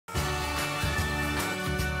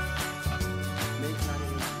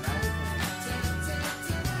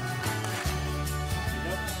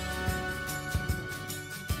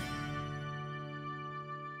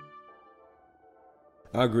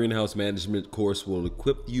Our greenhouse management course will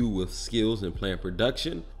equip you with skills in plant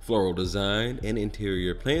production, floral design, and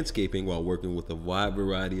interior plantscaping while working with a wide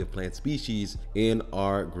variety of plant species in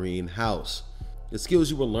our greenhouse. The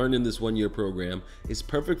skills you will learn in this one-year program is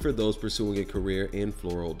perfect for those pursuing a career in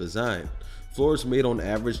floral design. Flowers made on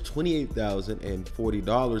average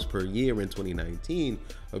 $28,040 per year in 2019,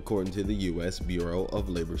 according to the U.S. Bureau of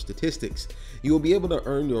Labor Statistics. You will be able to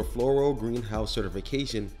earn your floral greenhouse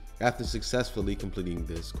certification after successfully completing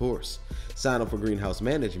this course. Sign up for greenhouse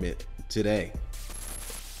management today.